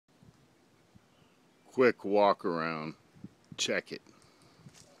Quick walk around. Check it.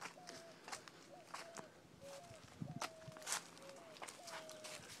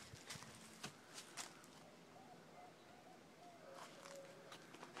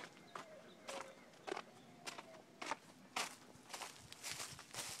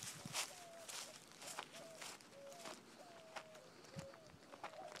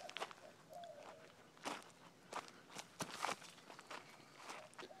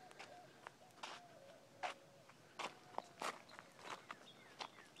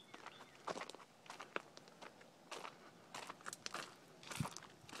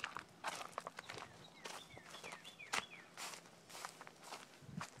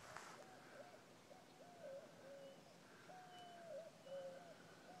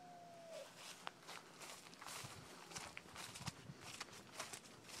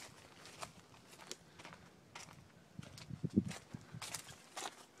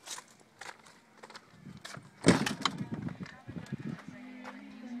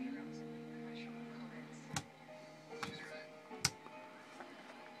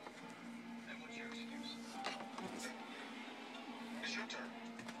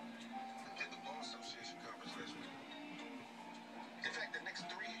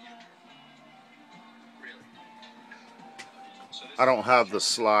 I don't have the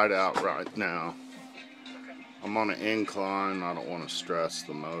slide out right now. I'm on an incline. I don't want to stress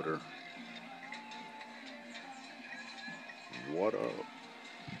the motor. What up?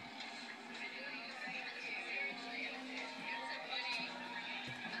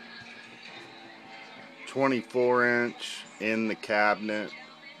 "24" in the cabinet.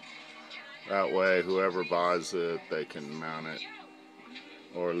 That way, whoever buys it, they can mount it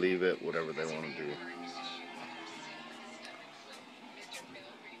or leave it, whatever they want to do.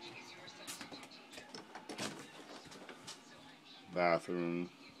 Bathroom.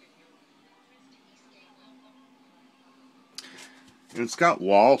 And it's got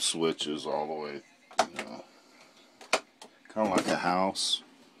wall switches all the way, you know, kind of like a house.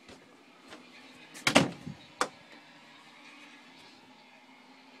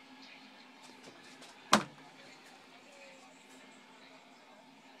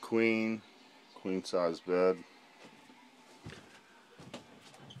 Queen size bed.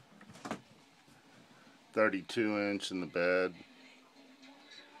 32" in the bed.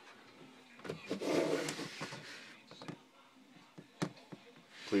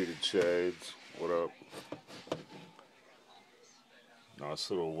 Pleated shades. What up? Nice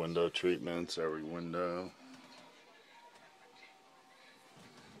little window treatments, every window.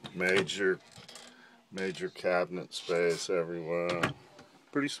 Major cabinet space everywhere.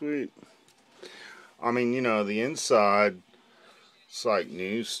 Pretty sweet. I mean, you know, the inside, it's like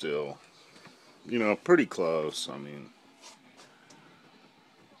new still. You know, pretty close. I mean,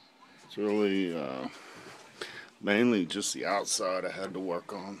 it's really mainly just the outside I had to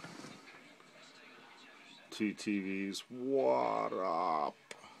work on. 2 TVs. What up?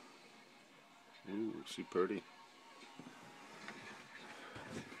 Ooh, she pretty.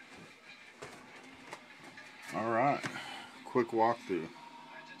 Alright, quick walkthrough.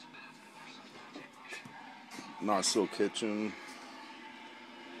 Nice little kitchen.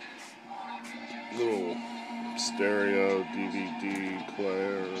 Little stereo, DVD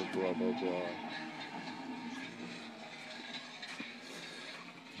player, blah blah blah.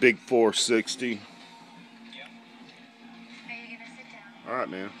 Big 460. Alright,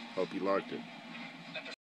 man. Hope you liked it.